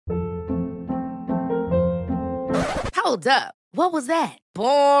Hold up. What was that?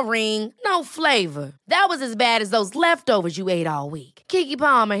 Boring. No flavor. That was as bad as those leftovers you ate all week. Keke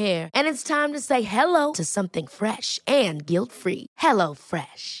Palmer here, and it's time to say hello to something fresh and guilt-free. Hello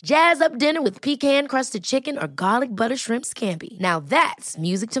Fresh. Jazz up dinner with pecan-crusted chicken or garlic butter shrimp scampi. Now that's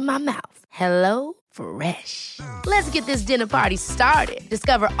music to my mouth. Hello Fresh. Let's get this dinner party started.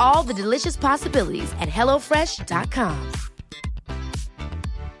 Discover all the delicious possibilities at hellofresh.com.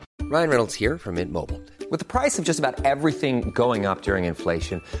 Ryan Reynolds here from Mint Mobile. With the price of just about everything going up during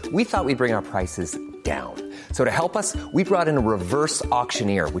inflation, we thought we'd bring our prices down. So to help us, we brought in a reverse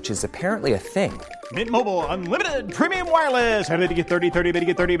auctioneer, which is apparently a thing. Mint Mobile Unlimited Premium Wireless. How to get 30, 30, bit to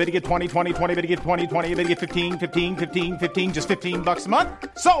get 30, bit to get 20, 20, 20, bit to get 20, 20, bit to get 15, 15, 15, 15, just $15 a month?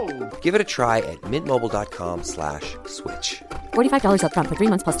 Sold! Give it a try at mintmobile.com/switch. $45 up front for 3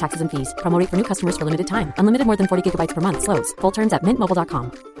 months plus taxes and fees. Promo rate for new customers for limited time. Unlimited more than 40 gigabytes per month. Slows full terms at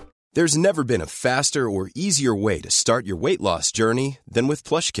mintmobile.com. There's never been a faster or easier way to start your weight loss journey than with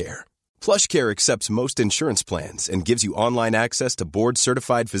PlushCare. PlushCare accepts most insurance plans and gives you online access to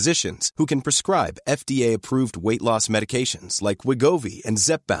board-certified physicians who can prescribe FDA-approved weight loss medications like Wegovy and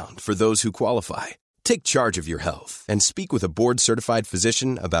Zepbound for those who qualify. Take charge of your health and speak with a board-certified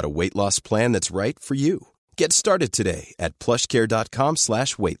physician about a weight loss plan that's right for you. Get started today at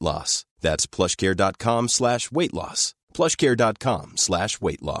plushcare.com/weight loss. That's plushcare.com/weight loss.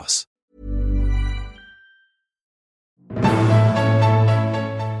 plushcare.com/weight loss.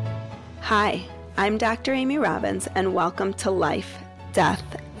 Hi, I'm Dr. Amy Robbins, and welcome to Life, Death,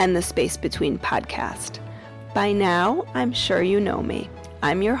 and the Space Between podcast. By now, I'm sure you know me.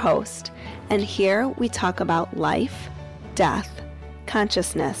 I'm your host, and here we talk about life, death,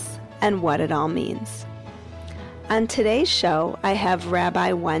 consciousness, and what it all means. On today's show, I have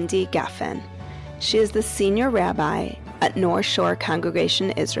Rabbi Wendi Geffen. She is the senior rabbi at North Shore Congregation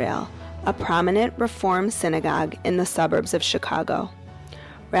Israel, a prominent Reform synagogue in the suburbs of Chicago.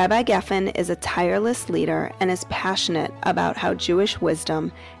 Rabbi Geffen is a tireless leader and is passionate about how Jewish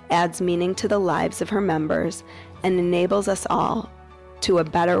wisdom adds meaning to the lives of her members and enables us all to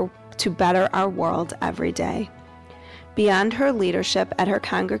better our world every day. Beyond her leadership at her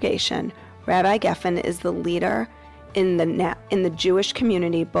congregation, Rabbi Geffen is the leader in the Jewish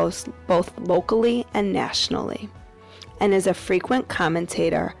community both locally and nationally, and is a frequent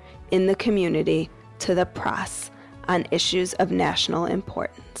commentator in the community to the press on issues of national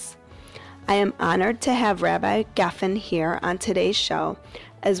importance. I am honored to have Rabbi Geffen here on today's show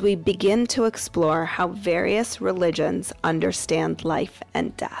as we begin to explore how various religions understand life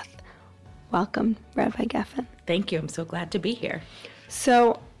and death. Welcome, Rabbi Geffen. Thank you. I'm so glad to be here.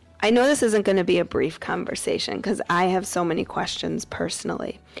 So I know this isn't going to be a brief conversation because I have so many questions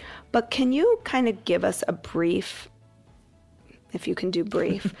personally, but can you kind of give us a brief, if you can do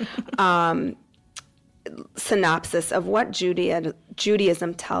brief, synopsis of what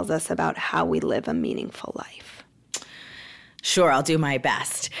Judaism tells us about how we live a meaningful life? Sure, I'll do my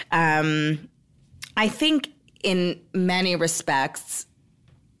best. I think in many respects,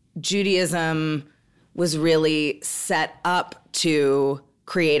 Judaism was really set up to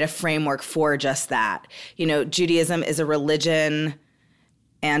create a framework for just that. You know, Judaism is a religion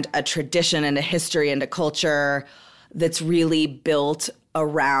and a tradition and a history and a culture that's really built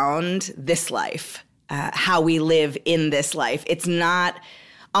around this life, how we live in this life. It's not,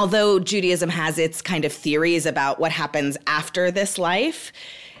 although Judaism has its kind of theories about what happens after this life,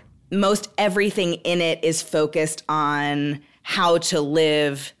 most everything in it is focused on how to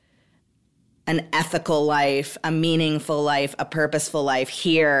live an ethical life, a meaningful life, a purposeful life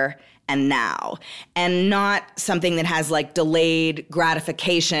here and now, and not something that has like delayed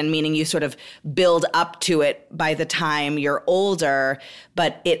gratification, meaning you sort of build up to it by the time you're older,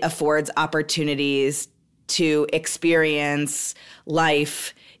 but it affords opportunities to experience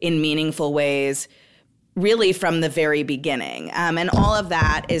life in meaningful ways really from the very beginning. And all of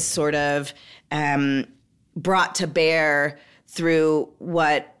that is sort of brought to bear through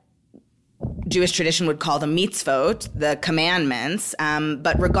what Jewish tradition would call the mitzvot, the commandments.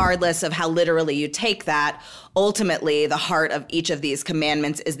 But regardless of how literally you take that, ultimately the heart of each of these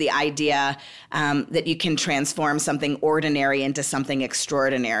commandments is the idea that you can transform something ordinary into something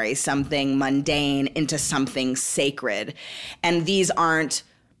extraordinary, something mundane into something sacred. And these aren't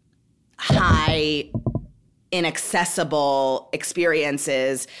high, inaccessible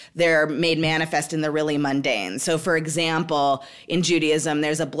experiences. They're made manifest in the really mundane. So for example, in Judaism,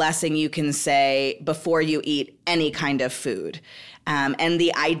 there's a blessing you can say before you eat any kind of food. And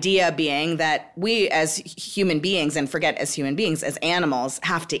the idea being that we as human beings, and forget as human beings, as animals,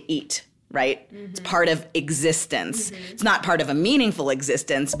 have to eat right? It's part of existence. It's not part of a meaningful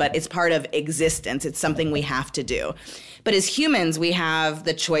existence, but it's part of existence. It's something we have to do. But as humans, we have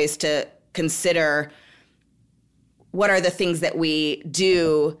the choice to consider what are the things that we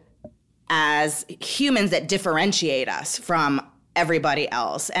do as humans that differentiate us from everybody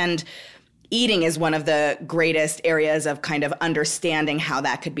else. And eating is one of the greatest areas of kind of understanding how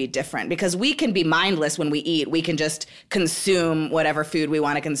that could be different, because we can be mindless when we eat. We can just consume whatever food we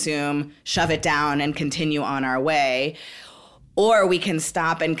want to consume, shove it down, and continue on our way. Or we can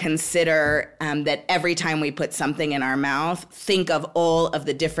stop and consider that every time we put something in our mouth, think of all of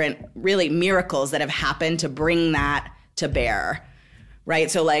the different really miracles that have happened to bring that to bear, right?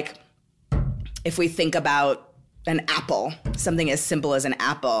 So like if we think about an apple, something as simple as an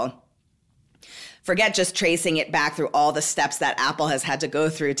apple, forget just tracing it back through all the steps that apple has had to go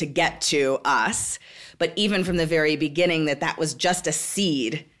through to get to us. But even from the very beginning, that was just a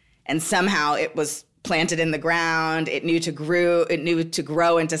seed, and somehow it was planted in the ground. It knew to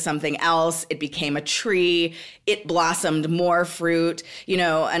grow into something else. It became a tree. It blossomed more fruit,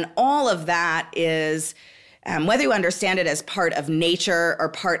 and all of that is, whether you understand it as part of nature or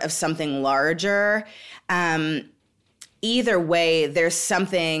part of something larger, either way, there's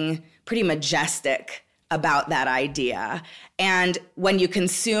something pretty majestic about that idea. And when you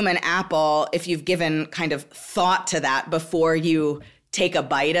consume an apple, if you've given kind of thought to that before you take a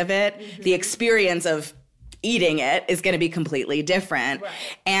bite of it, the experience of eating it is going to be completely different. Right.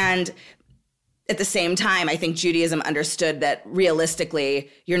 And at the same time, I think Judaism understood that realistically,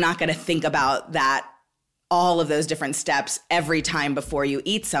 you're not going to think about that, all of those different steps every time before you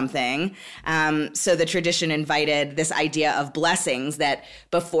eat something. So the tradition invited this idea of blessings, that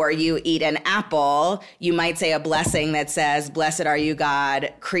before you eat an apple, you might say a blessing that says, "Blessed are you,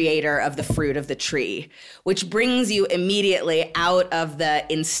 God, creator of the fruit of the tree," which brings you immediately out of the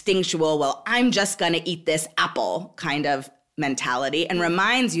instinctual, well, I'm just going to eat this apple kind of mentality, and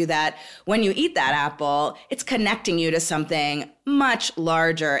reminds you that when you eat that apple, it's connecting you to something much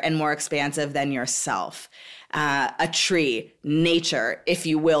larger and more expansive than yourself. A tree, nature, if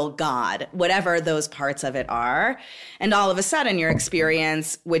you will, God, whatever those parts of it are. And all of a sudden your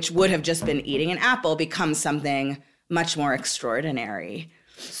experience, which would have just been eating an apple, becomes something much more extraordinary.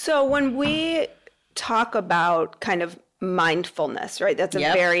 So when we talk about kind of mindfulness, right? That's a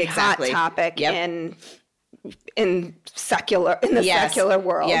very hot topic in the secular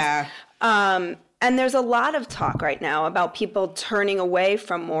world. Yeah. And there's a lot of talk right now about people turning away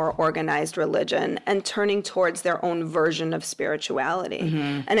from more organized religion and turning towards their own version of spirituality.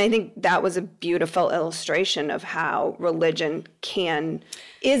 Mm-hmm. And I think that was a beautiful illustration of how religion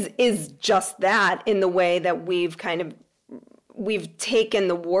is just that, in the way that we've taken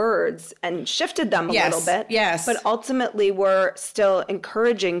the words and shifted them a little bit. Yes. But ultimately, we're still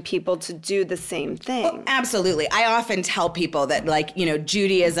encouraging people to do the same thing. Well, absolutely. I often tell people that,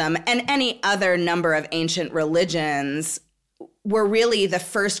 Judaism and any other number of ancient religions were really the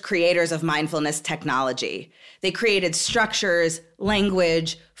first creators of mindfulness technology. They created structures,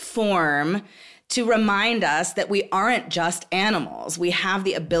 language, form to remind us that we aren't just animals. We have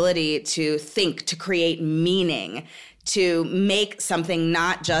the ability to think, to create meaning, to make something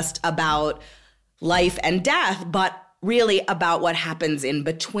not just about life and death, but really about what happens in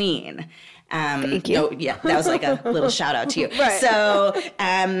between. Thank you. That was like a little shout out to you. Right. So,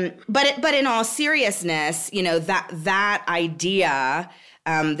 but in all seriousness, that idea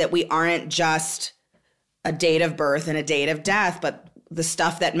that we aren't just a date of birth and a date of death, but the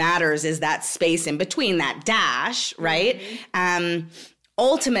stuff that matters is that space in between, that dash, right? Mm-hmm.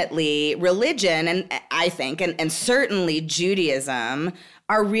 Ultimately, religion, and I think, and certainly Judaism,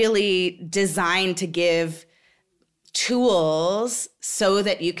 are really designed to give tools so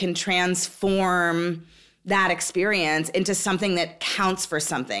that you can transform that experience into something that counts for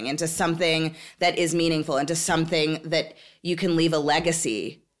something, into something that is meaningful, into something that you can leave a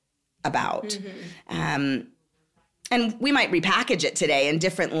legacy about. Mm-hmm. And we might repackage it today in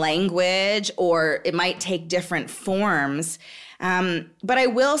different language, or it might take different forms. But I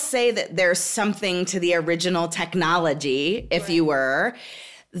will say that there's something to the original technology, if you were,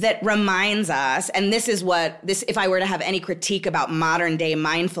 that reminds us, and this is if I were to have any critique about modern day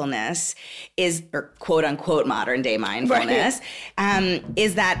mindfulness or quote unquote modern day mindfulness,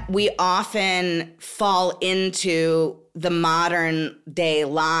 is that we often fall into the modern day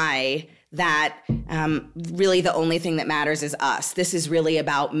lie that really the only thing that matters is us. This is really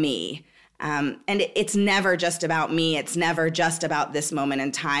about me. And it's never just about me. It's never just about this moment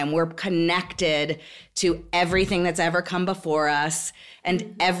in time. We're connected to everything that's ever come before us,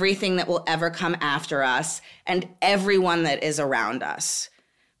 and everything that will ever come after us, and everyone that is around us.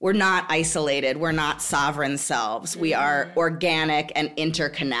 we're not isolated. We're not sovereign selves. We are organic and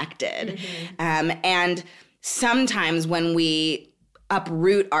interconnected. And sometimes when we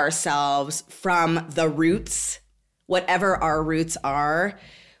uproot ourselves from the roots, whatever our roots are,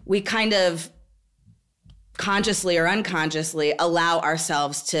 we kind of consciously or unconsciously allow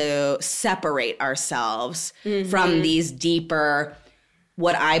ourselves to separate ourselves from these deeper,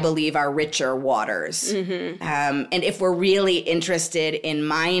 what I believe are richer waters. And if we're really interested in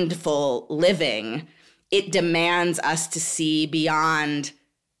mindful living, it demands us to see beyond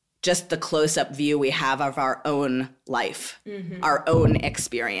just the close-up view we have of our own life, our own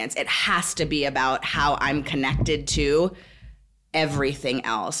experience. It has to be about how I'm connected to everything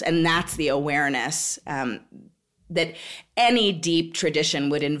else. And that's the awareness that any deep tradition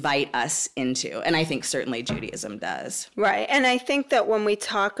would invite us into. And I think certainly Judaism does. Right. And I think that when we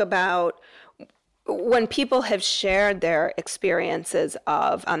talk about, when people have shared their experiences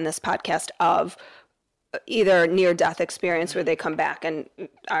of, on this podcast, of either near-death experience where they come back and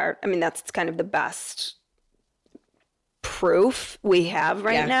are, I mean, that's kind of the best proof we have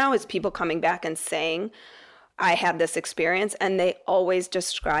right now, is people coming back and saying, I had this experience, and they always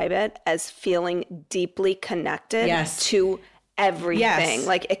describe it as feeling deeply connected to everything,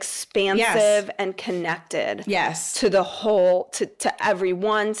 like expansive and connected to the whole, to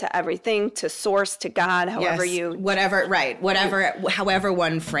everyone, to everything, to source, to God, however you... However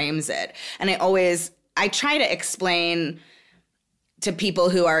one frames it. And I try to explain to people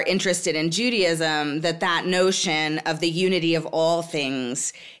who are interested in Judaism that notion of the unity of all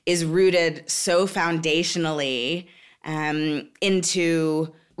things is rooted so foundationally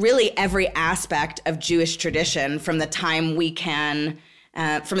into really every aspect of Jewish tradition from the time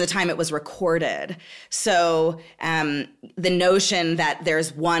it was recorded. So the notion that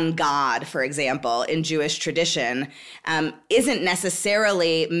there's one God, for example, in Jewish tradition, isn't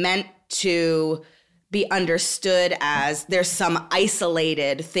necessarily meant to be understood as there's some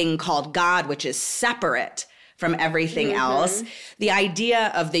isolated thing called God, which is separate from everything else. The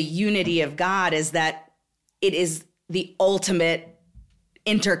idea of the unity of God is that it is the ultimate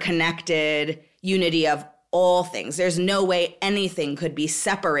interconnected unity of all things. There's no way anything could be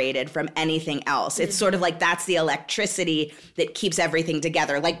separated from anything else. It's sort of like that's the electricity that keeps everything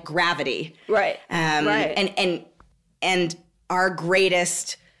together, like gravity. Right. And our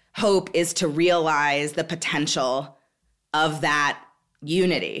greatest hope is to realize the potential of that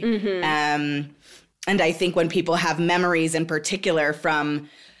unity. And I think when people have memories in particular from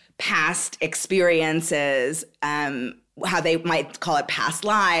past experiences, how they might call it past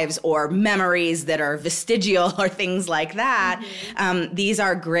lives or memories that are vestigial or things like that, these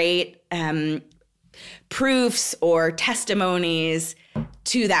are great proofs or testimonies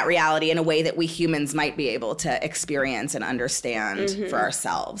to that reality in a way that we humans might be able to experience and understand for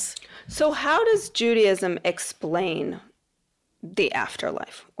ourselves. So how does Judaism explain the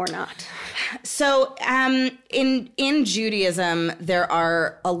afterlife or not? So in Judaism, there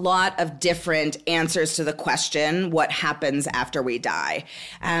are a lot of different answers to the question, what happens after we die?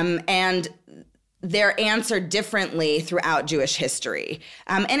 And they're answered differently throughout Jewish history.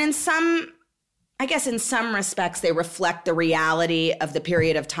 And in some respects, they reflect the reality of the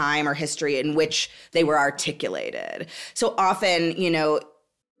period of time or history in which they were articulated. So often,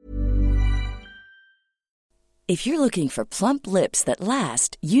 If you're looking for plump lips that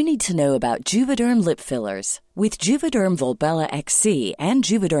last, you need to know about Juvederm lip fillers. With Juvederm Volbella XC and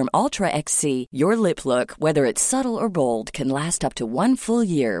Juvederm Ultra XC, your lip look, whether it's subtle or bold, can last up to 1 full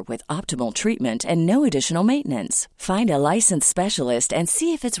year with optimal treatment and no additional maintenance. Find a licensed specialist and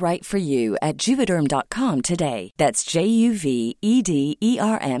see if it's right for you at Juvederm.com today. That's JUVEDERM.com.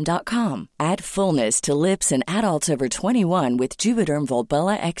 Add fullness to lips in adults over 21 with Juvederm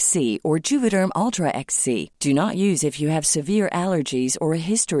Volbella XC or Juvederm Ultra XC. Do not use if you have severe allergies or a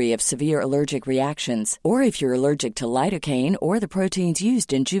history of severe allergic reactions, or if you're allergic to lidocaine or the proteins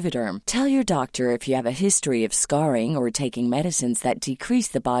used in Juvederm. Tell your doctor if you have a history of scarring or taking medicines that decrease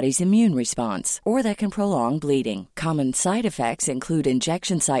the body's immune response or that can prolong bleeding. Common side effects include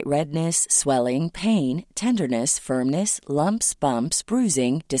injection site redness, swelling, pain, tenderness, firmness, lumps, bumps,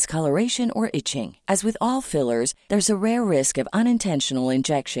 bruising, discoloration, or itching. As with all fillers, there's a rare risk of unintentional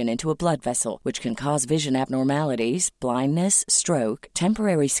injection into a blood vessel, which can cause vision abnormalities, blindness, stroke,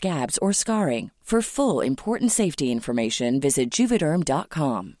 temporary scabs, or scarring. For full, important safety information, visit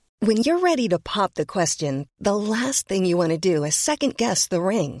Juvederm.com. When you're ready to pop the question, the last thing you want to do is second-guess the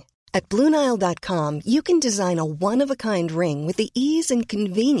ring. At BlueNile.com, you can design a one-of-a-kind ring with the ease and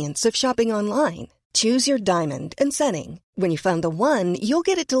convenience of shopping online. Choose your diamond and setting. When you find the one, you'll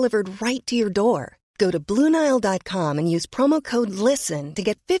get it delivered right to your door. Go to BlueNile.com and use promo code LISTEN to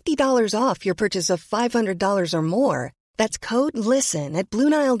get $50 off your purchase of $500 or more. That's code LISTEN at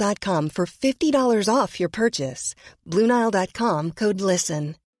BlueNile.com for $50 off your purchase. BlueNile.com, code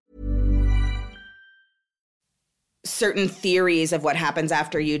LISTEN. Certain theories of what happens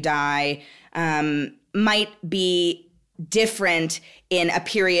after you die might be different in a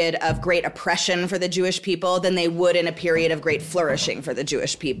period of great oppression for the Jewish people than they would in a period of great flourishing for the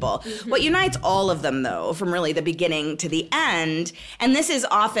Jewish people. What unites all of them, though, from really the beginning to the end, and this is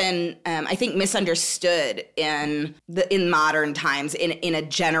often, I think, misunderstood in modern times in a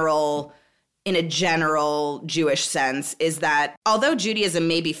general Jewish sense, is that although Judaism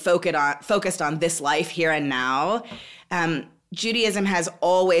may be focused on this life here and now, Judaism has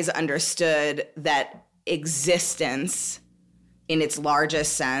always understood that existence in its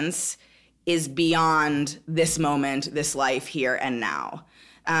largest sense is beyond this moment, this life here and now.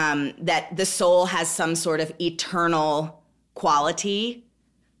 That the soul has some sort of eternal quality,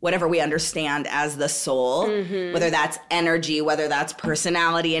 whatever we understand as the soul, whether that's energy, whether that's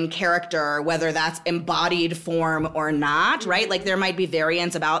personality and character, whether that's embodied form or not, right? Like there might be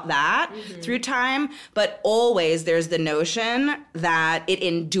variance about that through time, but always there's the notion that it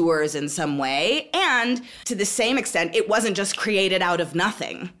endures in some way. And to the same extent, it wasn't just created out of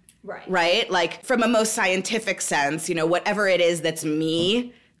nothing, right? Like from a most scientific sense, you know, whatever it is that's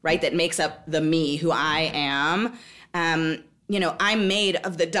me, right, that makes up the me, who I am, you know, I'm made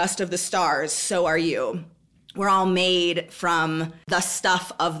of the dust of the stars, so are you. We're all made from the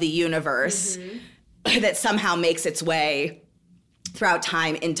stuff of the universe that somehow makes its way throughout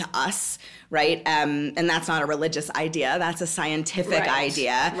time into us, right? And that's not a religious idea, that's a scientific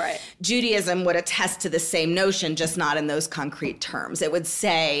idea. Right. Judaism would attest to the same notion, just not in those concrete terms. It would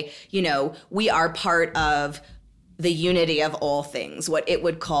say, you know, we are part of the unity of all things, what it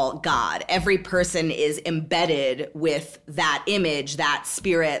would call God. Every person is embedded with that image, that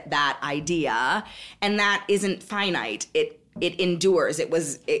spirit, that idea, and that isn't finite. It endures.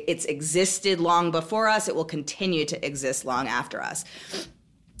 It's existed long before us. It will continue to exist long after us.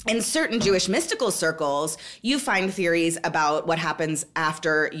 In certain Jewish mystical circles, you find theories about what happens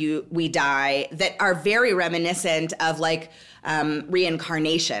after we die that are very reminiscent of like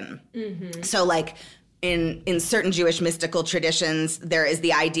reincarnation. So like, in certain Jewish mystical traditions, there is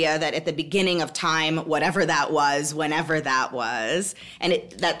the idea that at the beginning of time, whatever that was, whenever that was, and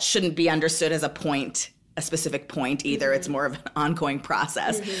that shouldn't be understood as a specific point either. It's more of an ongoing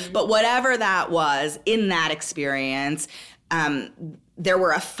process. But whatever that was, in that experience, there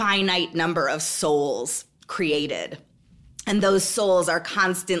were a finite number of souls created. And those souls are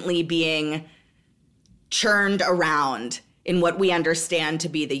constantly being churned around in what we understand to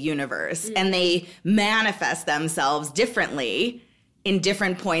be the universe. And they manifest themselves differently in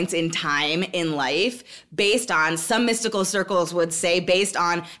different points in time in life based on, some mystical circles would say, based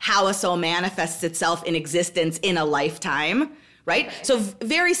on how a soul manifests itself in existence in a lifetime. Right? So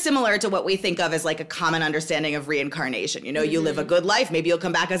very similar to what we think of as like a common understanding of reincarnation. You know, you live a good life, maybe you'll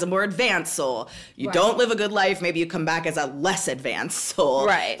come back as a more advanced soul. You don't live a good life, maybe you come back as a less advanced soul.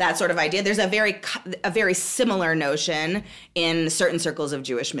 Right. That sort of idea. There's a very similar notion in certain circles of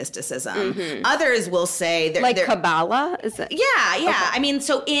Jewish mysticism. Others will say that Kabbalah, is it? Yeah. Okay. I mean,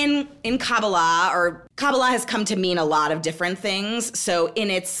 so in Kabbalah has come to mean a lot of different things. So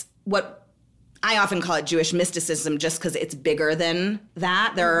in its what I often call it Jewish mysticism just because it's bigger than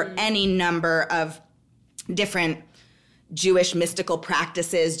that. There are any number of different Jewish mystical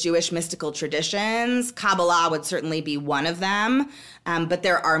practices, Jewish mystical traditions. Kabbalah would certainly be one of them, but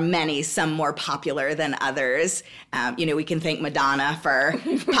there are many, some more popular than others. You know, we can thank Madonna for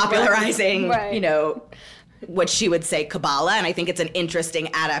popularizing, you know, what she would say Kabbalah, and I think it's an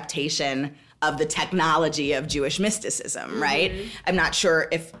interesting adaptation of the technology of Jewish mysticism, right? I'm not sure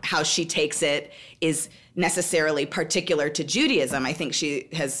if how she takes it is necessarily particular to Judaism. I think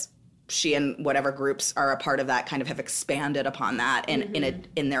she and whatever groups are a part of that kind of have expanded upon that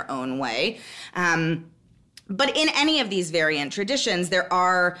in their own way. But in any of these variant traditions, there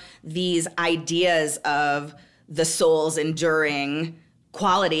are these ideas of the soul's enduring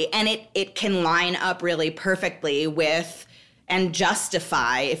quality, and it can line up really perfectly with and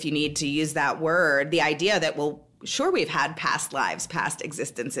justify, if you need to use that word, the idea that, well, sure, we've had past lives, past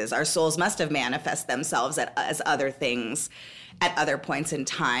existences. Our souls must have manifest themselves as other things at other points in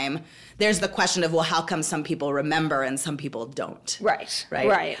time. There's the question of, well, how come some people remember and some people don't? Right.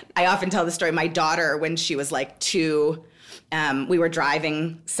 I often tell the story. My daughter, when she was like 2, we were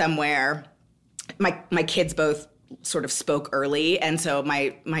driving somewhere. My kids both sort of spoke early. And so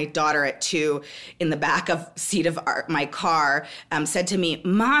my daughter at 2 in the back of seat of my car said to me,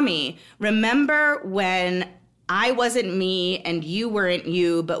 "Mommy, remember when I wasn't me and you weren't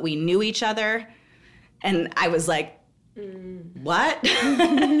you, but we knew each other?" And I was like, what?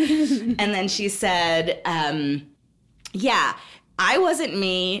 And then she said, yeah, I wasn't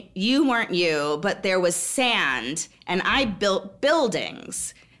me, you weren't you, but there was sand and I built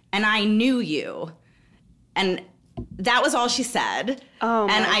buildings and I knew you. And that was all she said. Oh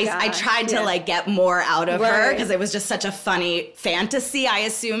my and I tried to like get more out of her because it was just such a funny fantasy, I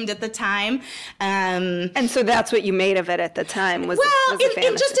assumed at the time. And so that's what you made of it at the time was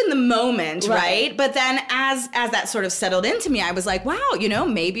it just in the moment, right? But then as that sort of settled into me, I was like, wow, you know,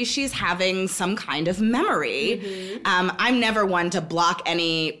 maybe she's having some kind of memory. I'm never one to block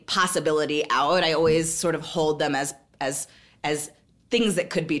any possibility out. I always sort of hold them as things that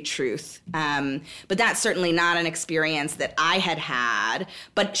could be truth. But that's certainly not an experience that I had,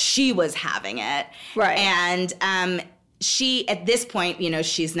 but she was having it. Right. And she, at this point, you know,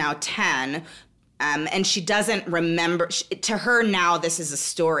 she's now 10, and she doesn't remember. To her now, this is a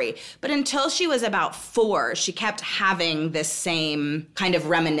story. But until she was about 4, she kept having this same kind of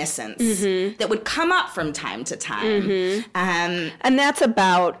reminiscence that would come up from time to time. And that's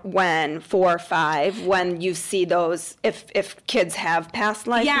about when 4 or 5, when you see those, if kids have past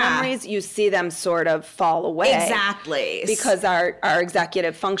life memories, you see them sort of fall away. Exactly. Because our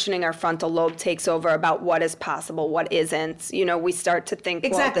executive functioning, our frontal lobe takes over about what is possible, what isn't. You know, we start to think,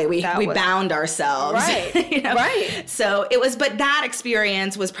 exactly. Well, we bound ourselves. Right. You know? Right. So it was, but that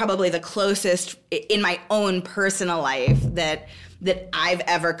experience was probably the closest in my own personal life that I've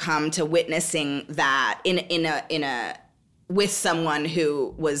ever come to witnessing that in a with someone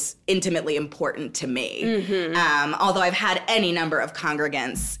who was intimately important to me. Although I've had any number of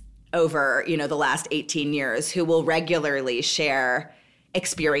congregants over, you know, the last 18 years who will regularly share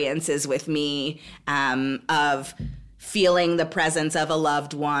experiences with me of feeling the presence of a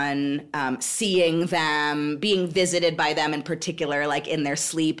loved one, seeing them, being visited by them in particular, like in their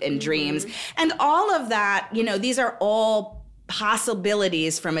sleep and dreams. And all of that, you know, these are all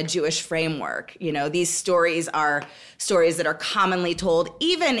possibilities from a Jewish framework. You know, these stories are stories that are commonly told,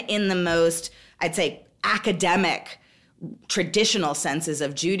 even in the most, I'd say, academic, traditional senses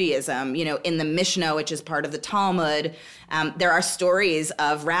of Judaism. You know, in the Mishnah, which is part of the Talmud, there are stories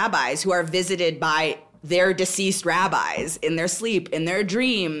of rabbis who are visited by their deceased rabbis in their sleep, in their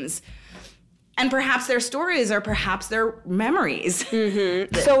dreams. And perhaps their stories or perhaps their memories.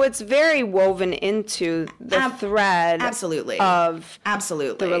 So it's very woven into the thread of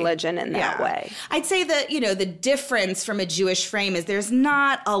the religion in that way. I'd say that, you know, the difference from a Jewish frame is there's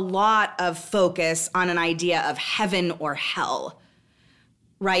not a lot of focus on an idea of heaven or hell,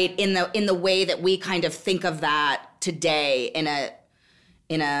 right? In the way that we kind of think of that today in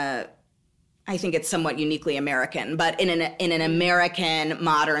a I think it's somewhat uniquely American, but in an American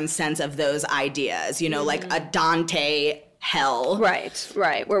modern sense of those ideas, you know, like a Dante hell. Right,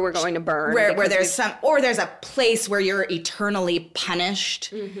 where we're going to burn. Where there's there's a place where you're eternally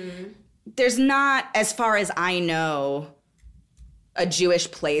punished. There's not, as far as I know, a Jewish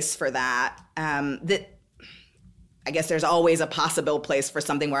place for that. That I guess there's always a possible place for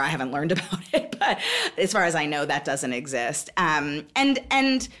something where I haven't learned about it, but as far as I know, that doesn't exist.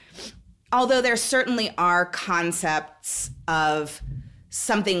 And although there certainly are concepts of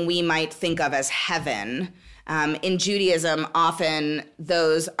something we might think of as heaven, in Judaism, often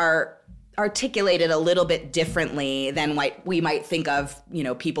those are articulated a little bit differently than what we might think of, you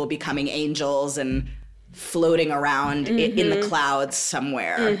know, people becoming angels and floating around in the clouds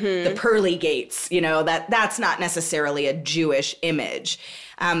somewhere. The pearly gates, you know, that's not necessarily a Jewish image.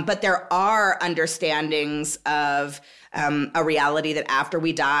 But there are understandings of a reality that after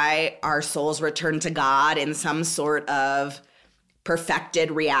we die, our souls return to God in some sort of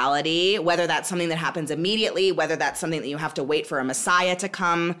perfected reality, whether that's something that happens immediately, whether that's something that you have to wait for a Messiah to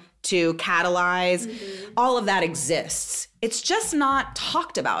come to catalyze. All of that exists. It's just not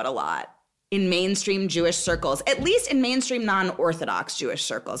talked about a lot in mainstream Jewish circles, at least in mainstream non-Orthodox Jewish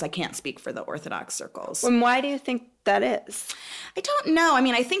circles. I can't speak for the Orthodox circles. And why do you think that is? I don't know. I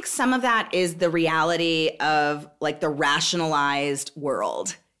mean, I think some of that is the reality of like the rationalized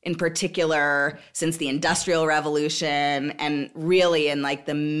world, in particular since the Industrial Revolution and really in like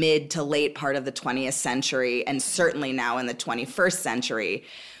the mid to late part of the 20th century and certainly now in the 21st century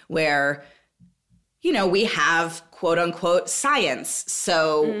where, you know, we have quote unquote science.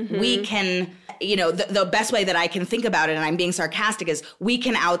 So we can, you know, the best way that I can think about it, and I'm being sarcastic, is we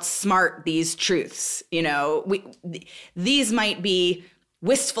can outsmart these truths. You know, these might be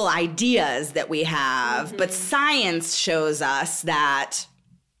wistful ideas that we have, but science shows us that,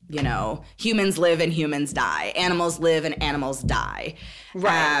 you know, humans live and humans die. Animals live and animals die.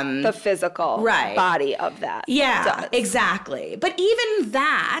 Right. The physical body of that. Yeah, exactly. But even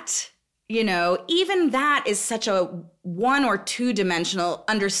that, you know, even that is such a one or two dimensional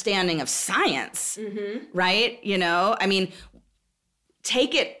understanding of science, right? You know, I mean,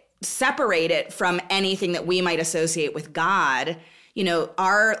 separate it from anything that we might associate with God. You know,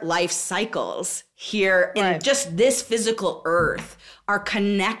 our life cycles here in just this physical earth are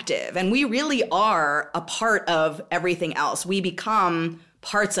connective, and we really are a part of everything else. We become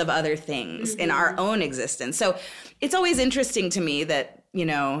parts of other things in our own existence. So it's always interesting to me that, you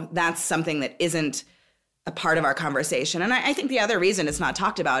know, that's something that isn't a part of our conversation. And I think the other reason it's not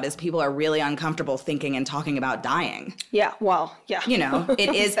talked about is people are really uncomfortable thinking and talking about dying. Yeah, well, yeah. You know, it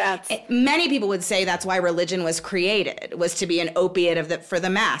is, many people would say that's why religion was created, was to be an opiate for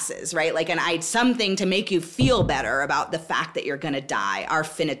the masses, right? Like something to make you feel better about the fact that you're going to die, our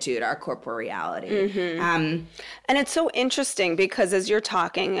finitude, our corporeality. And it's so interesting because as you're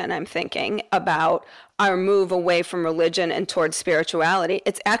talking and I'm thinking about our move away from religion and towards spirituality,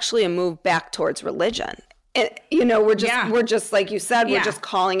 it's actually a move back towards religion. You know, we're just like you said, we're just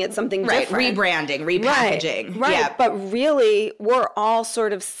calling it something different. Rebranding, repackaging. Right. Yeah. But really, we're all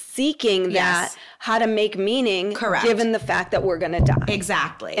sort of seeking that, how to make meaning, given the fact that we're going to die.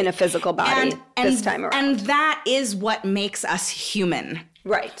 Exactly. In a physical body this time around. And that is what makes us human.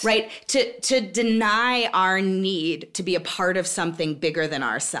 Right. To deny our need to be a part of something bigger than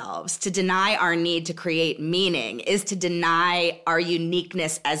ourselves, to deny our need to create meaning, is to deny our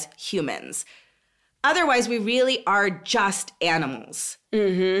uniqueness as humans. Otherwise, we really are just animals.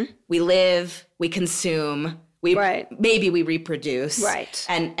 We live, we consume, maybe we reproduce,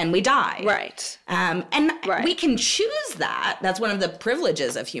 and we die. We can choose that. That's one of the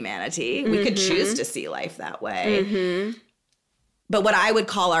privileges of humanity. We could choose to see life that way. But what I would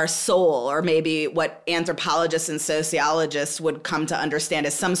call our soul, or maybe what anthropologists and sociologists would come to understand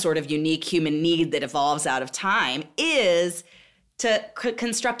as some sort of unique human need that evolves out of time, is to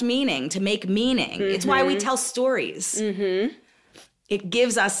construct meaning, to make meaning. It's why we tell stories. It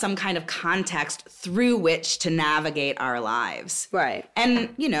gives us some kind of context through which to navigate our lives. Right.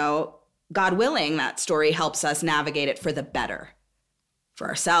 And, you know, God willing, that story helps us navigate it for the better. For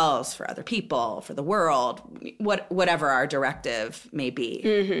ourselves, for other people, for the world, whatever our directive may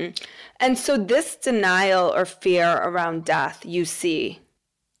be. And so this denial or fear around death you see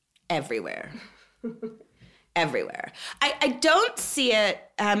everywhere. Everywhere. I don't see it,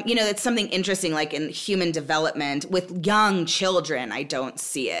 you know, it's something interesting, like in human development with young children, I don't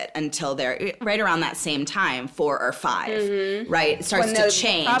see it until they're right around that same time, 4 or 5, right? It starts to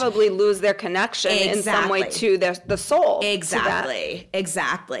change. Probably lose their connection in some way to the soul. Exactly.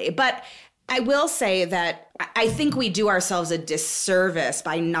 But I will say that I think we do ourselves a disservice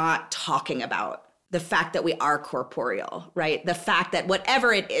by not talking about the fact that we are corporeal, right? The fact that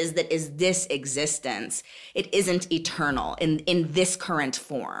whatever it is that is this existence, it isn't eternal in this current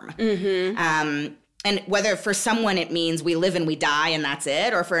form. And whether for someone it means we live and we die and that's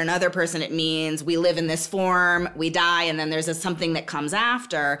it, or for another person it means we live in this form, we die, and then there's something that comes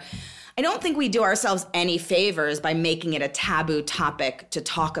after. I don't think we do ourselves any favors by making it a taboo topic to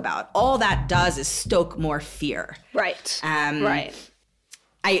talk about. All that does is stoke more fear. Right.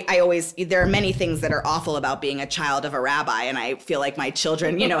 I always, there are many things that are awful about being a child of a rabbi, and I feel like my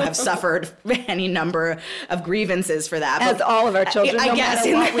children, you know, have suffered any number of grievances for that. As all of our children, I guess,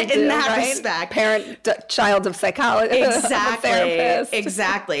 in that respect. Parent, child of psychologist, therapist.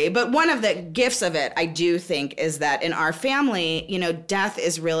 Exactly. But one of the gifts of it, I do think, is that in our family, you know, death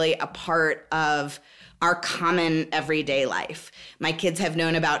is really a part of our common everyday life. My kids have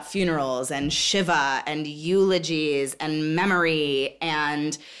known about funerals and Shiva and eulogies and memory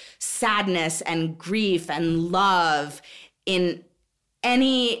and sadness and grief and love in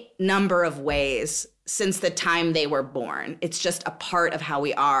any number of ways since the time they were born. It's just a part of how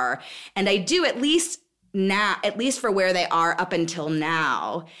we are. And I do, at least for where they are up until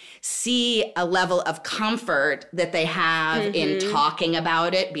now, see a level of comfort that they have in talking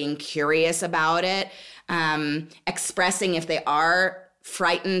about it, being curious about it, expressing if they are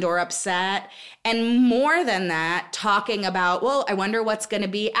frightened or upset. And more than that, talking about, well, I wonder what's going to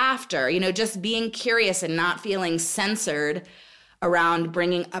be after, you know, just being curious and not feeling censored around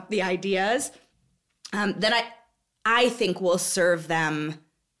bringing up the ideas that I think will serve them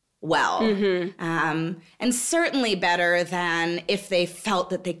well. And certainly better than if they felt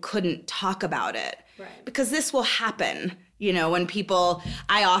that they couldn't talk about it. Right. Because this will happen. You know, when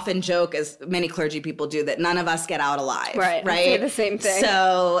I often joke, as many clergy people do, that none of us get out alive. Right. I say the same thing.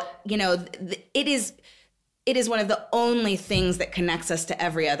 So, you know, it is one of the only things that connects us to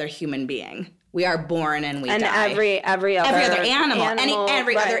every other human being. We are born and we die. And every other animal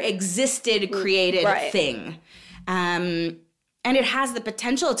every other existed, created thing. And it has the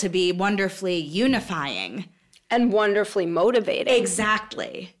potential to be wonderfully unifying. And wonderfully motivating.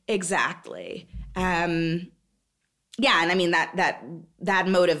 Exactly. Yeah, and I mean that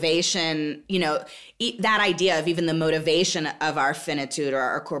motivation, you know, that idea of even the motivation of our finitude or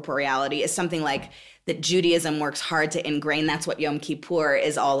our corporeality is something like that Judaism works hard to ingrain. That's what Yom Kippur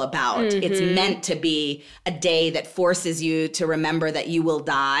is all about. Mm-hmm. It's meant to be a day that forces you to remember that you will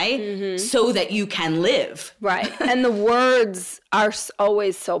die so that you can live. Right. And the words are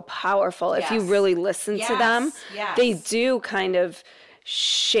always so powerful. If you really listen to them, they do kind of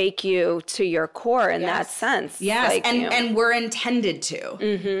shake you to your core in that sense. Yes, like, and we're intended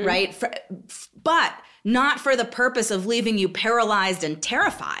to, right? But not for the purpose of leaving you paralyzed and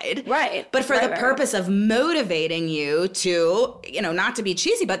terrified. Right. But for the purpose of motivating you to, you know, not to be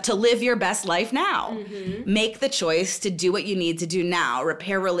cheesy, but to live your best life now. Make the choice to do what you need to do now.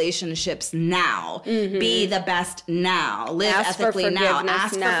 Repair relationships now. Be the best now. Live ethically now.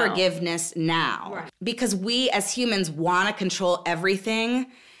 Ask for forgiveness now. Right. Because we as humans want to control everything.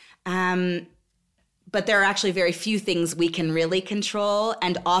 But there are actually very few things we can really control,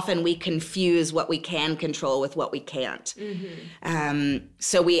 and often we confuse what we can control with what we can't.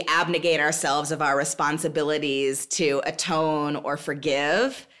 So we abnegate ourselves of our responsibilities to atone or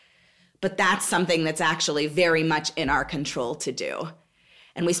forgive, but that's something that's actually very much in our control to do.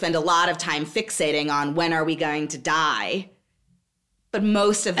 And we spend a lot of time fixating on when are we going to die, but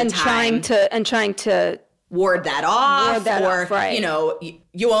most of the time... trying to ward that off, right. You know,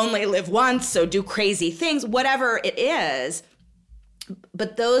 you only live once, so do crazy things, whatever it is.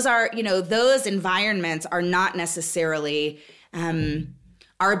 But those are, you know, those environments are not necessarily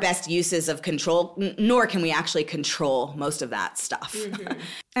our best uses of control, nor can we actually control most of that stuff.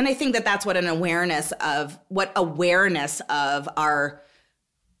 And I think that that's what awareness of our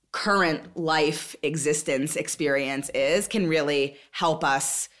current life existence experience can really help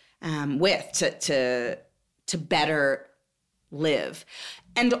us to better live,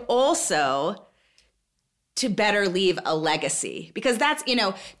 and also to better leave a legacy. Because that's, you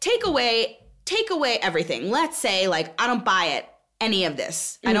know, take away everything. Let's say, like, I don't buy any of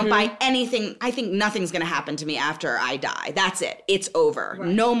this. I don't buy anything. I think nothing's going to happen to me after I die. That's it. It's over. Right.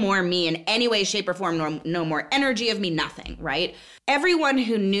 No more me in any way, shape, or form. No more energy of me, nothing, right? Everyone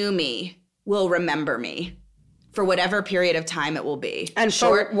who knew me will remember me for whatever period of time it will be. And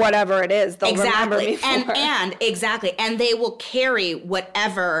for whatever it is, they'll remember me for. And they will carry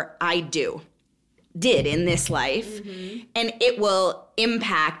whatever I did in this life, and it will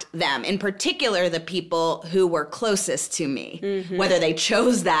impact them, in particular the people who were closest to me, whether they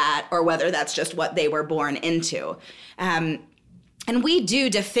chose that or whether that's just what they were born into. And we do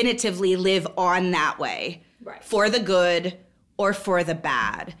definitively live on that way, right, for the good or for the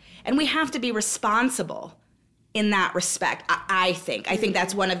bad. And we have to be responsible in that respect, I think. I think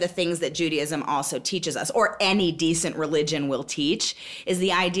that's one of the things that Judaism also teaches us, or any decent religion will teach, is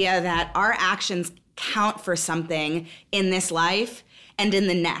the idea that our actions count for something in this life and in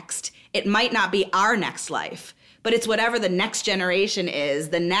the next. It might not be our next life, but it's whatever the next generation is,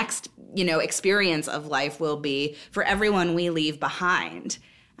 the next, you know, experience of life will be for everyone we leave behind.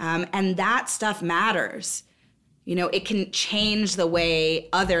 And that stuff matters. You know, it can change the way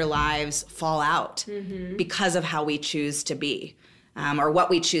other lives fall out because of how we choose to be, or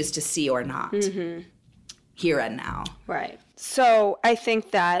what we choose to see or not, here and now. Right. So I think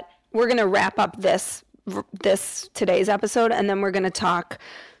that we're going to wrap up today's episode, and then we're going to talk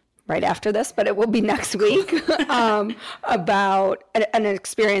right after this, but it will be next week, about an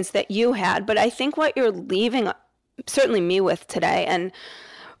experience that you had. But I think what you're leaving, certainly me, with today, and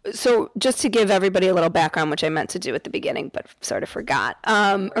so just to give everybody a little background, which I meant to do at the beginning, but sort of forgot,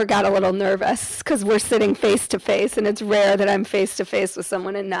 or got a little nervous because we're sitting face to face, and it's rare that I'm face to face with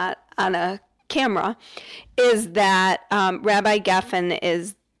someone and not on a camera, is that Rabbi Geffen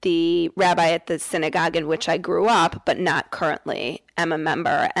is the rabbi at the synagogue in which I grew up, but not currently am a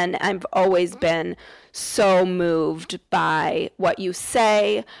member. And I've always been so moved by what you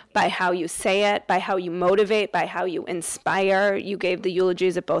say, by how you say it, by how you motivate, by how you inspire. You gave the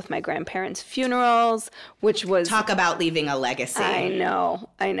eulogies at both my grandparents' funerals, which was... Talk about leaving a legacy. I know.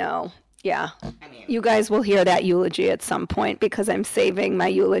 Yeah. You guys will hear that eulogy at some point because I'm saving my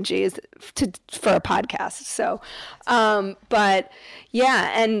eulogies for a podcast. So, but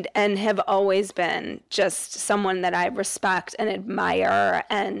yeah, and have always been just someone that I respect and admire.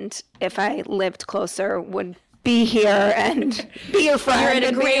 And if I lived closer, would be here and be your friend. You're in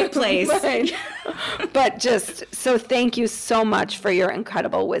a great place. Right. But just, so thank you so much for your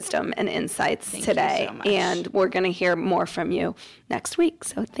incredible wisdom and insights today. You so much. And we're going to hear more from you next week.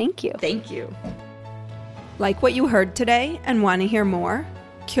 So thank you. Thank you. Like what you heard today and want to hear more?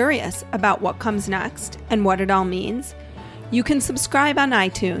 Curious about what comes next and what it all means? You can subscribe on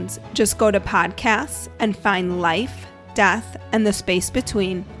iTunes. Just go to podcasts and find Life, Death, and the Space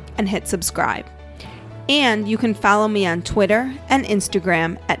Between and hit subscribe. And you can follow me on Twitter and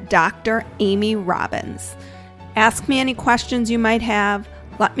Instagram at Dr. Amy Robbins. Ask me any questions you might have,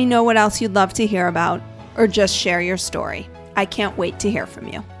 let me know what else you'd love to hear about, or just share your story. I can't wait to hear from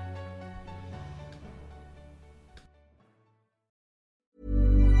you.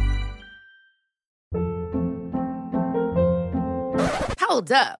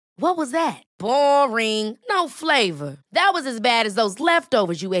 Hold up. What was that? Boring. No flavor. That was as bad as those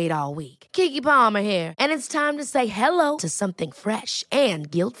leftovers you ate all week. Keke Palmer here, and it's time to say hello to something fresh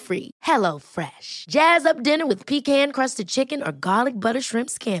and guilt-free. Hello Fresh. Jazz up dinner with pecan-crusted chicken or garlic butter shrimp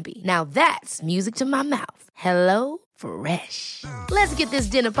scampi. Now that's music to my mouth. Hello Fresh. Let's get this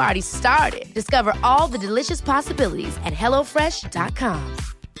dinner party started. Discover all the delicious possibilities at hellofresh.com.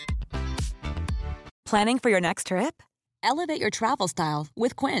 Planning for your next trip? Elevate your travel style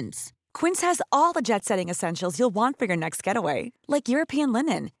with Quince. Quince has all the jet-setting essentials you'll want for your next getaway, like European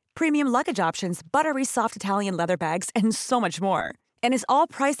linen, premium luggage options, buttery soft Italian leather bags, and so much more. And is all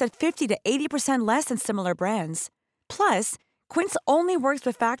priced at 50 to 80% less than similar brands. Plus, Quince only works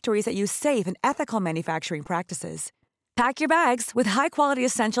with factories that use safe and ethical manufacturing practices. Pack your bags with high-quality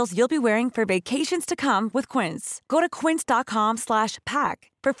essentials you'll be wearing for vacations to come with Quince. Go to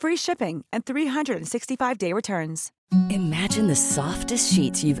quince.com/pack for free shipping and 365-day returns. Imagine the softest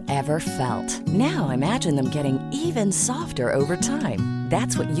sheets you've ever felt. Now imagine them getting even softer over time.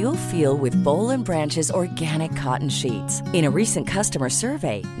 That's what you'll feel with Boll & Branch's organic cotton sheets. In a recent customer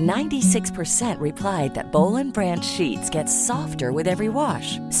survey, 96% replied that Boll & Branch sheets get softer with every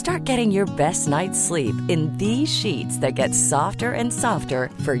wash. Start getting your best night's sleep in these sheets that get softer and softer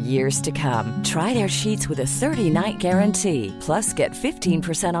for years to come. Try their sheets with a 30-night guarantee. Plus, get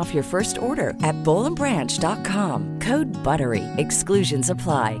 15% off your first order at bollandbranch.com. Code BUTTERY. Exclusions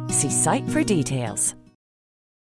apply. See site for details.